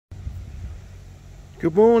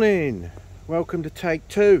Good morning, welcome to take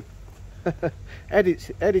two.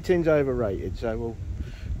 Editing's overrated, so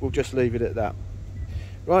we'll just leave it at that.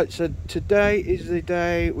 Right, so today is the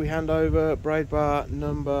day we hand over Braidbar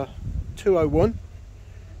number 201.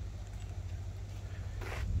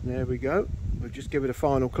 There we go, we'll just give it a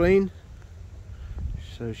final clean.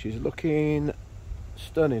 So she's looking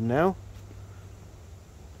stunning now.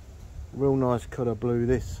 Real nice colour blue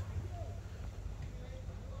this.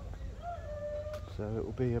 So it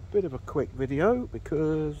will be a bit of a quick video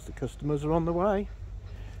because the customers are on the way.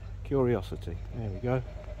 Curiosity, there we go.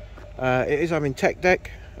 It is having tech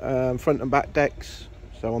deck, front and back decks,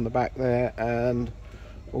 so on the back there and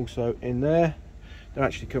also in there. They're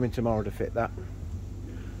actually coming tomorrow to fit that.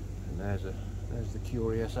 And there's the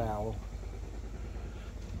curious owl.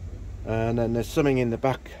 And then there's something in the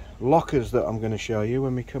back lockers that I'm going to show you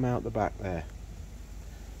when we come out the back there,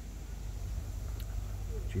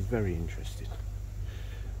 which is very interesting.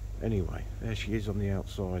 Anyway, there she is on the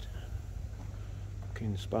outside,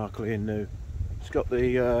 looking sparkly and new. It's got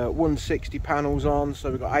the 160 panels on,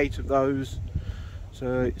 so we've got 8 of those.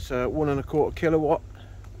 So it's 1¼ kilowatt.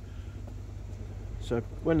 So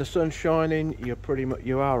when the sun's shining,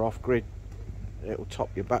 you are off grid. It will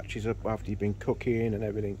top your batteries up after you've been cooking and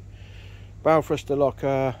everything. Bow thruster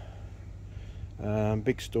locker,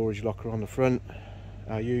 big storage locker on the front,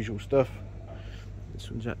 our usual stuff.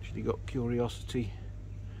 This one's actually got Curiosity.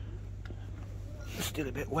 Still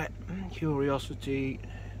a bit wet. Curiosity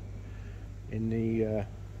in the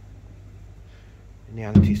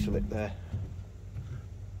anti-slip there,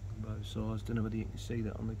 both sides. Don't know whether you can see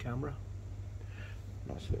that on the camera.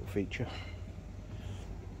 Nice little feature.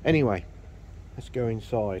 Anyway, let's go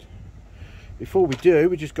inside. Before we do,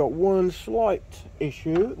 we just got one slight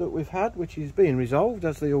issue that we've had, which is being resolved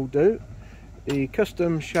as they all do. The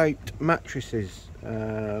custom shaped mattresses.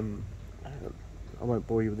 I won't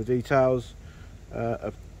bore you with the details.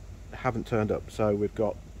 Haven't turned up, so we've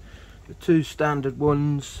got the 2 standard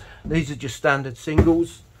ones. These are just standard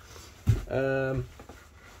singles. The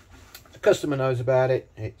customer knows about it.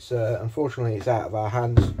 It's unfortunately it's out of our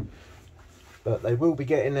hands, but they will be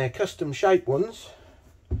getting their custom shaped ones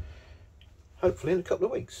hopefully in a couple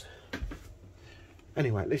of weeks.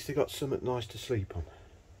 Anyway, at least they've got something nice to sleep on.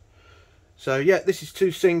 So yeah, this is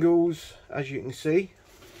 2 singles, as you can see.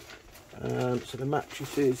 So the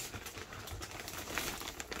mattresses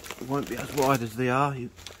won't be as wide as they are.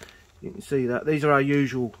 You can see that these are our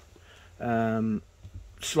usual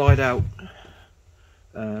slide out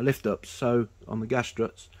lift ups, so on the gas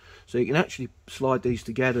struts, so you can actually slide these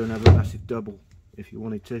together and have a massive double if you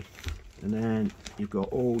wanted to. And then you've got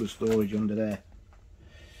all the storage under there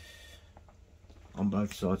on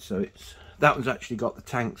both sides. So that one's actually got the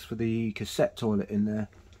tanks for the cassette toilet in there.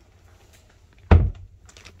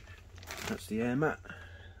 That's the air mat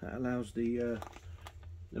that allows the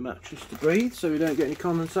mattress to breathe, so we don't get any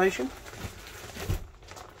condensation.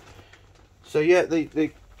 So yeah,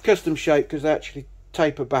 the custom shape, because they actually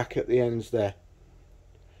taper back at the ends there,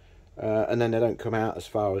 and then they don't come out as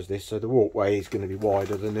far as this, so the walkway is going to be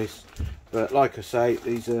wider than this. But like I say,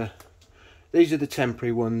 these are the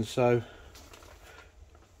temporary ones, so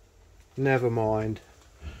never mind.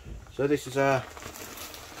 So this is our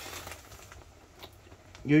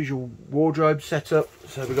usual wardrobe setup.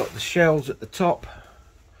 So we've got the shelves at the top,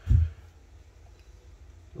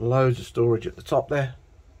 loads of storage at the top there.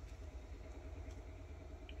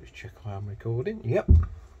 Just check how I'm recording. Yep,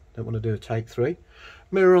 don't want to do a take 3.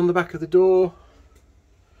 Mirror on the back of the door,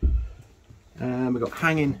 and we've got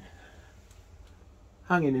hanging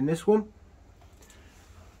in this one,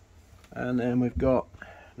 and then we've got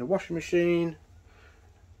the washing machine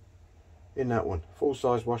in that one,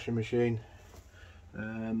 full-size washing machine,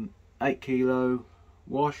 8 kilo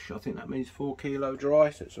wash. I think that means 4 kilo dry,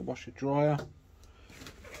 so it's a washer dryer.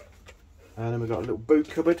 And then we've got a little boot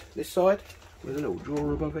cupboard this side with a little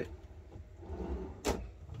drawer above it,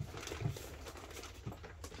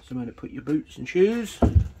 somewhere to put your boots and shoes.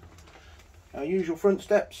 Our usual front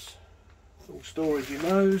steps, all storage in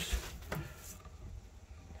those.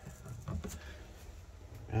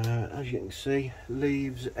 As you can see,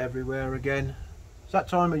 leaves everywhere again. It's that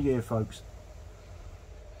time of year, folks.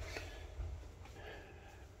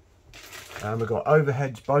 And we've got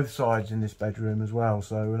overheads both sides in this bedroom as well,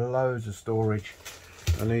 so loads of storage.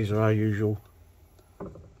 And these are our usual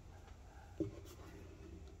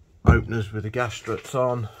openers with the gas struts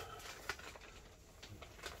on.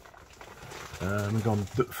 We've gone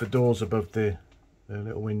for doors above the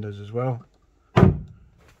little windows as well.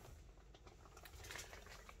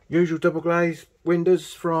 Usual double glaze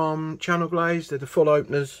windows from Channel Glaze. They're the full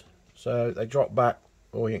openers, so they drop back,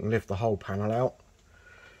 or you can lift the whole panel out.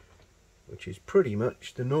 which is pretty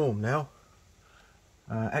much the norm now.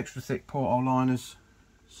 Extra thick porthole liners,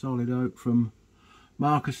 solid oak from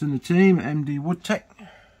Marcus and the team at MD Woodtech.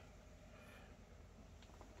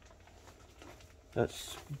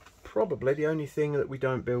 That's probably the only thing that we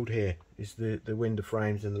don't build here, is the window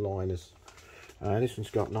frames and the liners. This one's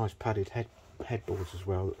got nice padded headboards as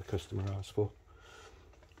well that the customer asked for.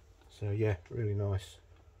 So yeah, really nice.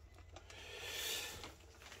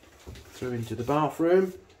 Through into the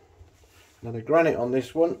bathroom. Now the granite on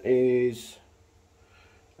this one is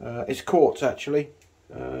it's quartz actually,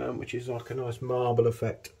 which is like a nice marble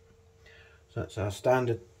effect. So that's our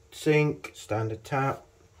standard sink, standard tap,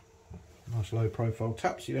 nice low profile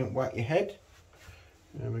tap so you don't whack your head.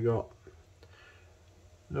 And we got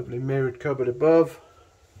lovely mirrored cupboard above.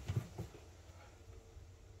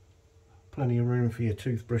 Plenty of room for your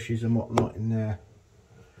toothbrushes and whatnot in there.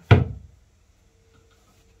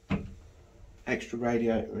 Extra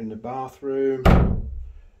radiator in the bathroom.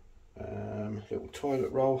 Little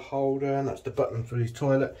toilet roll holder, and that's the button for his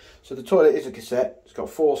toilet. So the toilet is a cassette. It's got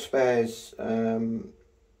 4 spares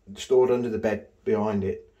stored under the bed behind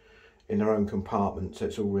it in their own compartment, so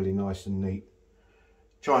it's all really nice and neat.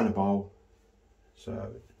 China bowl,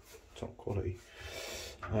 so top quality.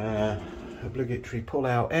 Obligatory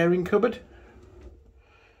pull-out airing cupboard.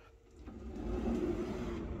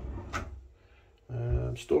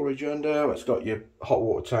 Storage under. It's got your hot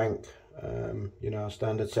water tank, you know,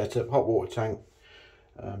 standard setup, hot water tank,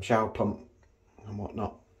 shower pump and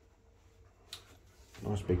whatnot.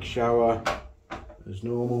 Nice big shower as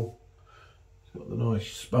normal. It's got the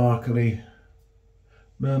nice sparkly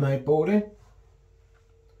mermaid boarding.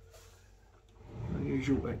 The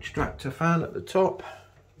usual extractor fan at the top.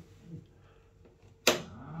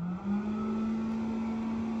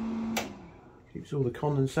 Keeps all the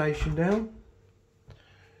condensation down.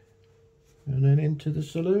 And then into the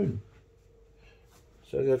saloon.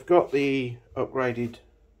 So they've got the upgraded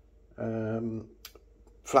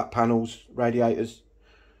flat panels, radiators,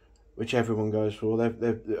 which everyone goes for.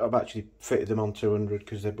 I've actually fitted them on 200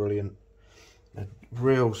 because they're brilliant. They're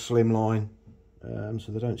real slim line, so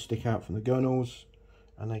they don't stick out from the gunnels,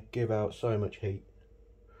 and they give out so much heat.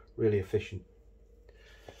 Really efficient.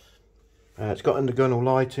 It's got under gunnel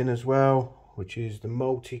lighting as well, which is the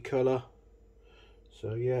multicolour.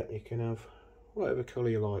 So yeah, you can have whatever colour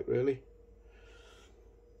you like really.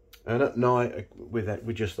 And at night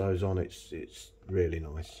with just those on, it's really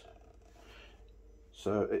nice.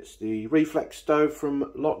 So it's the reflex stove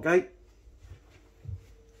from Lockgate,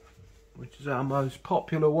 which is our most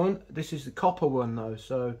popular one. This is the copper one though,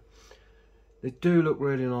 so they do look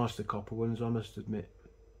really nice, the copper ones, I must admit.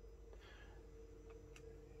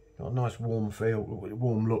 Got a nice warm feel,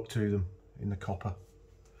 warm look to them in the copper.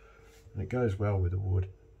 And it goes well with the wood.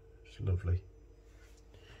 It's lovely.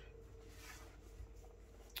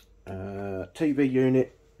 TV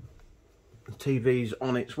unit. The TV's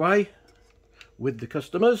on its way with the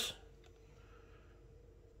customers.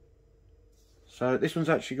 So this one's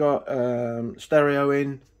actually got stereo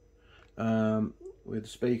in with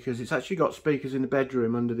speakers. It's actually got speakers in the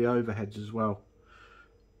bedroom under the overheads as well.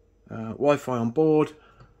 Wi-Fi on board.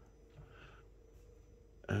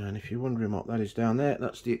 And if you're wondering what that is down there,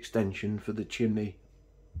 that's the extension for the chimney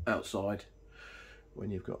outside when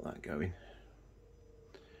you've got that going.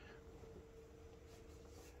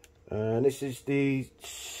 And this is the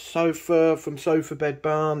sofa from Sofa Bed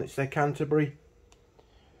Barn. It's their Canterbury.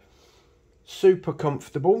 Super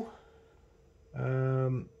comfortable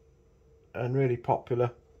and really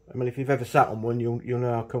popular. I mean, if you've ever sat on one, you'll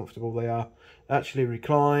know how comfortable they are. They actually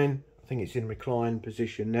recline. I think it's in recline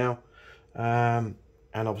position now.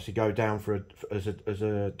 And obviously go down for as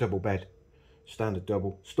a double bed, standard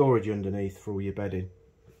double. Storage underneath for all your bedding.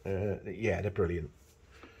 Yeah, they're brilliant,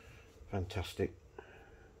 fantastic.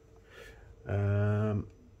 And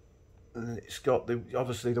it's got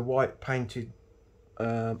obviously the white painted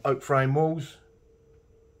oak frame walls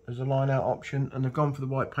as a line out option, and they've gone for the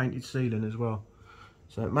white painted ceiling as well.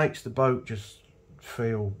 So it makes the boat just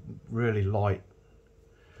feel really light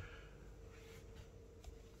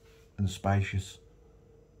and spacious.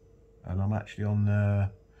 And I'm actually on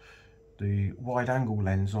the wide angle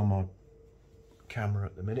lens on my camera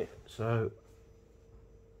at the minute, so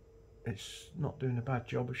it's not doing a bad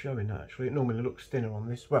job of showing that actually. It normally looks thinner on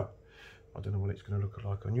this. Well, I don't know what it's going to look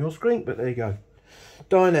like on your screen, but there you go.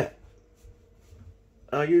 Dinette.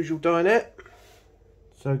 Our usual dinette.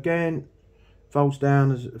 So again, folds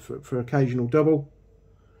down as for occasional double.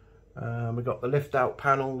 We've got the lift out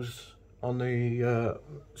panels on the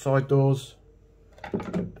side doors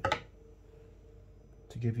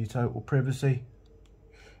to give you total privacy.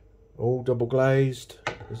 All double glazed.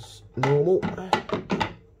 as normal.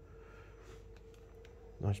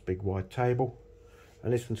 Nice big wide table,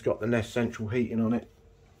 and this one's got the Nest central heating on it,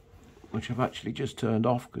 which I've actually just turned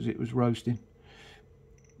off because it was roasting.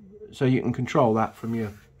 So you can control that from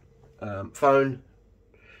your phone.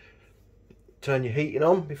 Turn your heating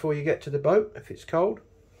on before you get to the boat if it's cold.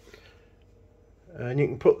 And you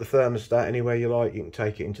can put the thermostat anywhere you like. You can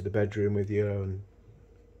take it into the bedroom with you and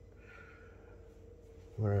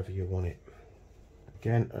wherever you want it.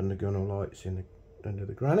 Again, undergunner lights in the under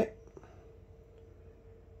the granite.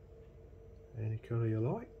 Any colour you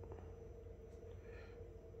like.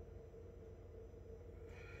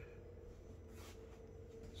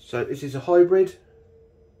 So this is a hybrid,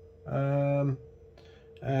 and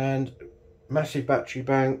massive battery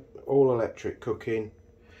bank, all electric cooking,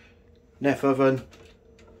 Neff oven,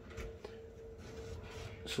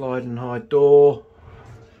 slide and hide door.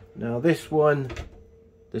 Now this one,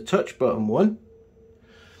 the touch button one,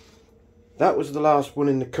 that was the last one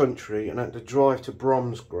in the country, and I had to drive to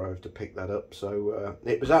Bromsgrove to pick that up. So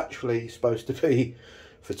it was actually supposed to be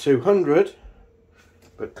for 200,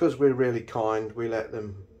 but because we're really kind, we let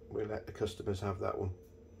the customers have that one.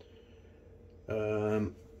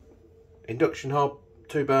 Induction hob,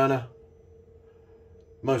 2-burner,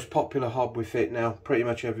 most popular hob we fit now. Pretty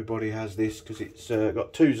much everybody has this because it's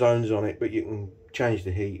got 2 zones on it, but you can change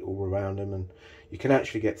the heat all around them, and you can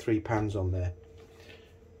actually get 3 pans on there.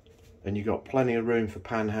 And you've got plenty of room for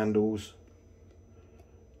pan handles.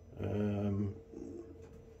 Other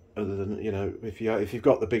than, you know, if you've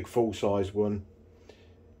got the big full size one,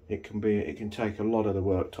 it can take a lot of the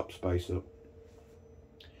worktop space up.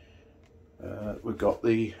 We've got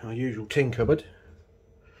our usual tin cupboard.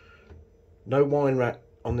 No wine rack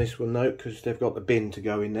on this one though, because they've got the bin to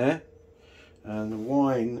go in there, and the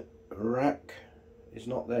wine rack is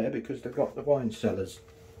not there because they've got the wine cellars.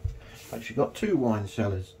 Actually got 2 wine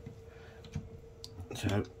cellars,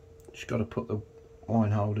 so just got to put the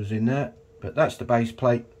wine holders in there, but that's the base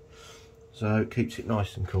plate, so it keeps it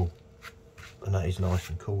nice and cool, and that is nice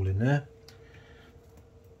and cool in there.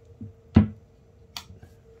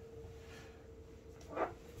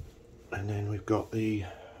 And then we've got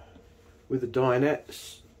with the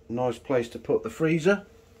dinettes, nice place to put the freezer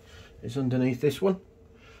is underneath this one,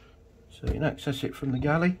 so you can access it from the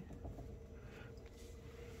galley.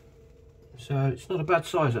 So it's not a bad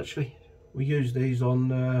size actually. We use these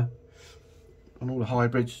on all the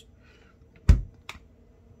hybrids.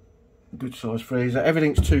 Good size freezer.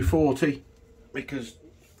 Everything's 240 because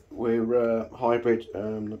we're hybrid.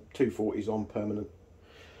 The 240's on permanent,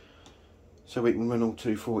 so we can run all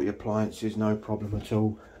 240 appliances no problem at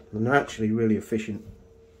all, and they're actually really efficient.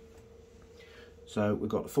 So we've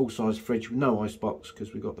got a full size fridge with no ice box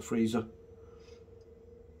because we've got the freezer.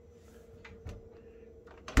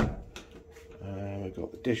 We've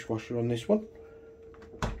got the dishwasher on this one.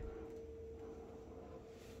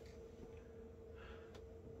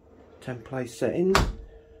 Template settings.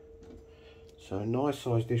 So nice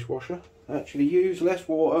size dishwasher. Actually use less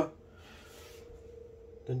water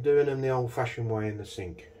than doing them the old fashioned way in the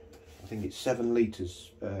sink. I think it's 7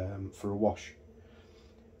 litres for a wash,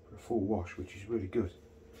 for a full wash, which is really good.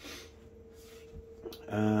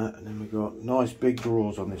 And then we've got nice big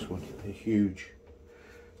drawers on this one. They're huge.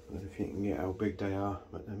 I don't know if you can get how big they are,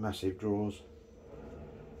 but they're massive drawers.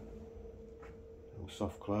 All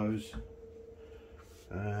soft close.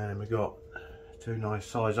 And we've got 2 nice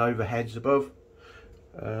size overheads above.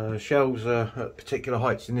 Shelves are at particular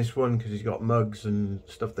heights in this one because he's got mugs and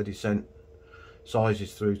stuff that he sent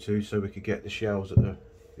sizes through to, so we could get the shelves at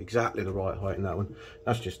exactly the right height in that one.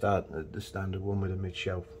 That's just the standard one with a mid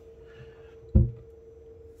shelf.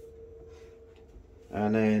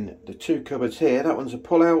 And then the 2 cupboards here, that one's a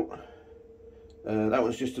pull out, that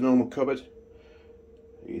one's just a normal cupboard.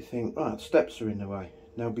 You think, right, steps are in the way.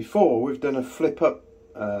 Now before, we've done a flip up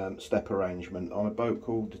step arrangement on a boat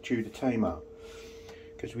called the Tudor Tamar,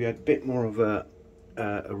 because we had a bit more of a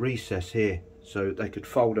recess here so they could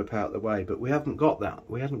fold up out the way, but we haven't got that.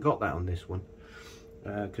 We hadn't got that on this one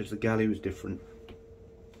because the galley was different.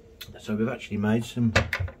 So we've actually made some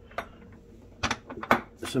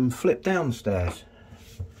flip down stairs.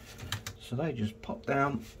 So they just pop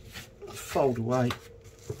down, fold away,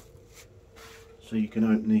 so you can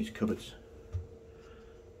open these cupboards.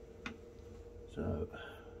 So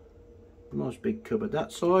nice big cupboard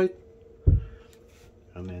that side,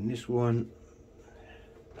 and then this one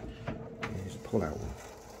is pull out one.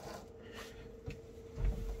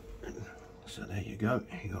 So there you go.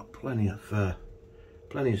 You got plenty of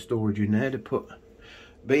storage in there to put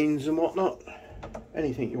beans and whatnot,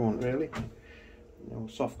 anything you want really. All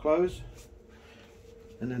soft close,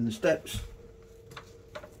 and then the steps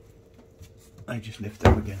they just lift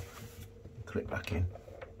out again, clip back in.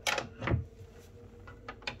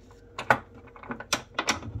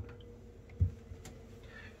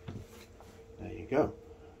 There you go.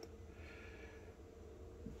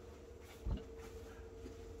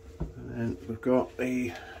 And then we've got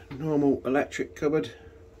the normal electric cupboard.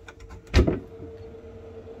 So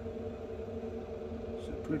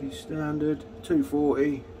pretty standard,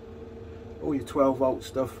 240, all your 12 volt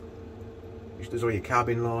stuff. There's all your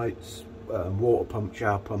cabin lights, water pump,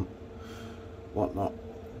 shower pump, whatnot.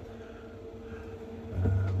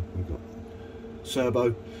 We've got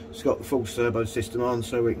servo. It's got the full servo system on,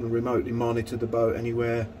 so we can remotely monitor the boat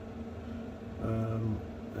anywhere,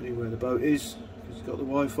 anywhere the boat is, because it's got the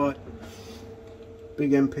Wi-Fi.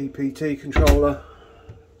 Big MPPT controller.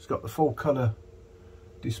 It's got the full colour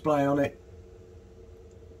display on it.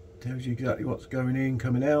 Tells you exactly what's going in,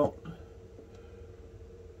 coming out.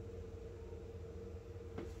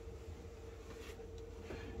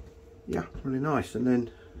 Yeah, really nice. And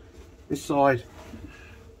then this side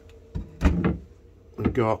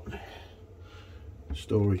we've got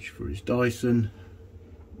storage for his Dyson,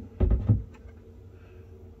 all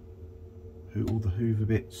the Hoover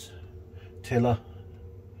bits, tiller,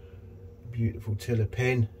 beautiful tiller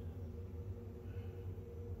pin.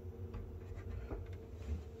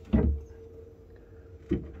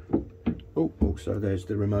 Oh, also there's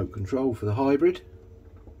the remote control for the hybrid.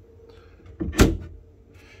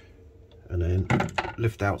 And then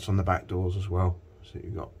lift outs on the back doors as well. So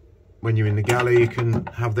you've got, when you're in the galley, you can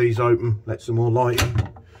have these open, let some more light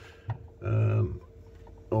in.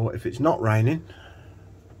 Or if it's not raining,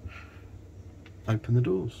 open the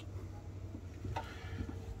doors.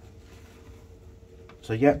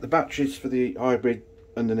 So yeah, the batteries for the hybrid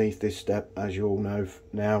underneath this step, as you all know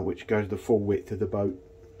now, which goes the full width of the boat.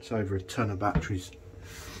 It's over a ton of batteries.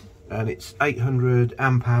 And it's 800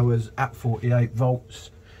 amp hours at 48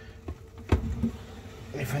 volts.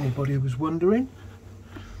 If anybody was wondering.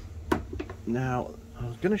 Now, I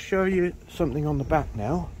was going to show you something on the back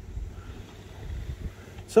now.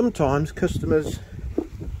 Sometimes customers,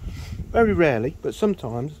 very rarely, but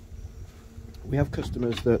sometimes we have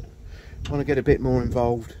customers that want to get a bit more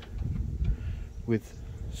involved with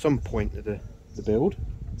some point of the build.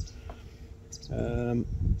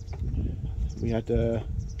 We had some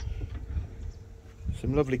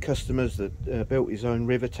lovely customers that built his own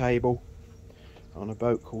river table on a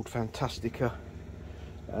boat called Fantastica.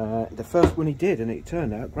 The first one he did, and it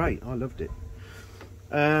turned out great. I loved it.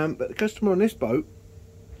 But the customer on this boat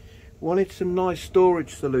wanted some nice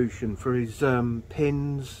storage solution for his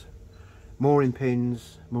pins, mooring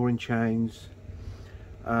chains,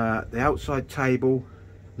 the outside table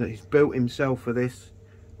that he's built himself for this,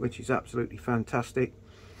 which is absolutely fantastic.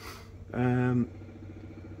 And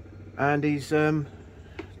he's done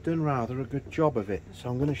rather a good job of it, so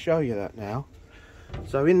I'm going to show you that now.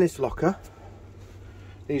 So in this locker,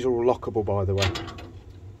 these are all lockable, by the way,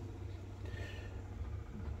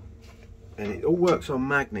 and it all works on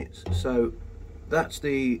magnets. So that's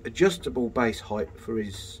the adjustable base height for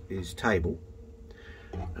his table.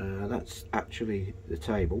 That's actually the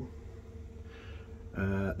table.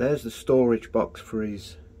 There's the storage box for the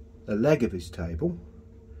leg of his table,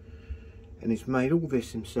 and he's made all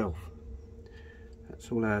this himself. That's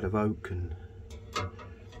all out of oak and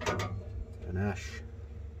ash,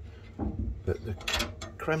 but the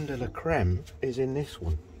creme de la creme is in this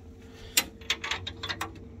one.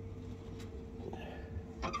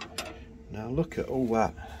 Now look at all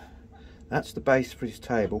that. That's the base for his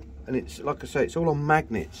table, and it's, like I say, it's all on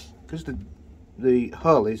magnets because the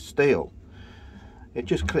hull is steel.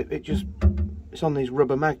 It's on these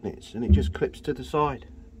rubber magnets, and it just clips to the side.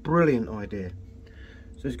 Brilliant idea.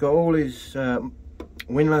 So he's got all his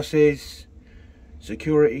windlasses,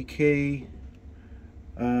 security key.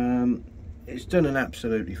 It's done an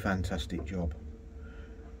absolutely fantastic job.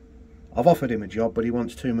 I've offered him a job, but he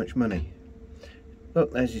wants too much money.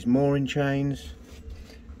 Look, there's his mooring chains,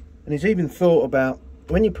 and he's even thought about,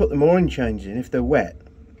 when you put the mooring chains in, if they're wet,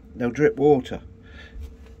 they'll drip water.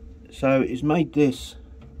 So he's made this.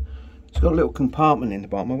 It's got a little compartment in the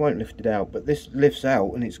bottom. I won't lift it out, but this lifts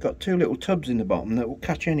out, and it's got two little tubs in the bottom that will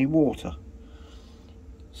catch any water.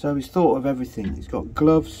 So he's thought of everything. He's got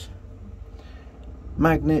gloves,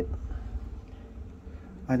 magnet.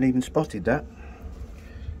 I hadn't even spotted that.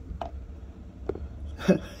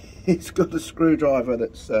 He's got a screwdriver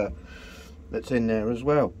that's in there as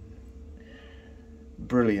well.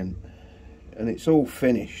 Brilliant. And it's all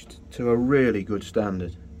finished to a really good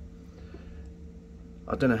standard.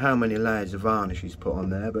 I don't know how many layers of varnish he's put on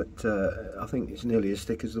there, but I think it's nearly as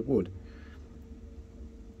thick as the wood.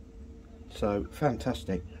 So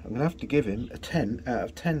fantastic. I'm gonna have to give him a 10 out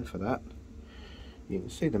of 10 for that. You can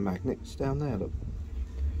see the magnets down there, look.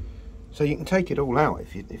 So you can take it all out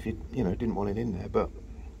if you know, didn't want it in there, but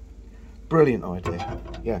brilliant idea.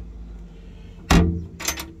 Yeah.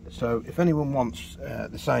 So if anyone wants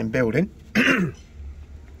the same building,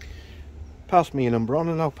 pass me your number on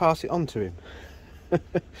and I'll pass it on to him.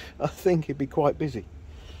 I think he'd be quite busy.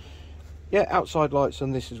 Yeah, outside lights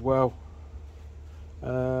on this as well.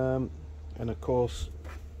 And of course,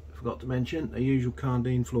 forgot to mention, the usual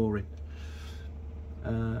Cardine flooring.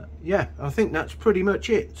 Yeah, I think that's pretty much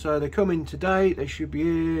it. So they're coming today, they should be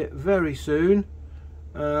here very soon.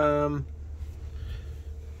 So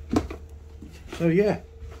yeah,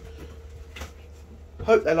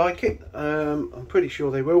 hope they like it. I'm pretty sure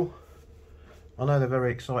they will. I know they're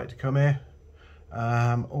very excited to come here.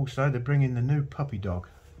 Also, they're bringing the new puppy dog,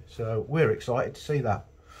 so we're excited to see that.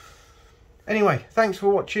 Anyway, thanks for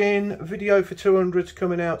watching. Video for 200's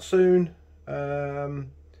coming out soon.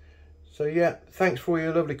 So yeah, thanks for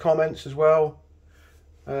your lovely comments as well.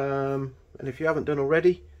 And if you haven't done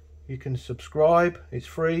already, you can subscribe. It's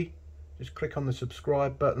free. Just click on the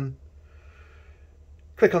subscribe button.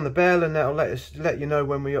 Click on the bell and that'll let you know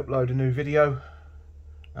when we upload a new video.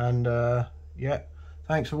 And yeah,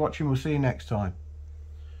 thanks for watching. We'll see you next time.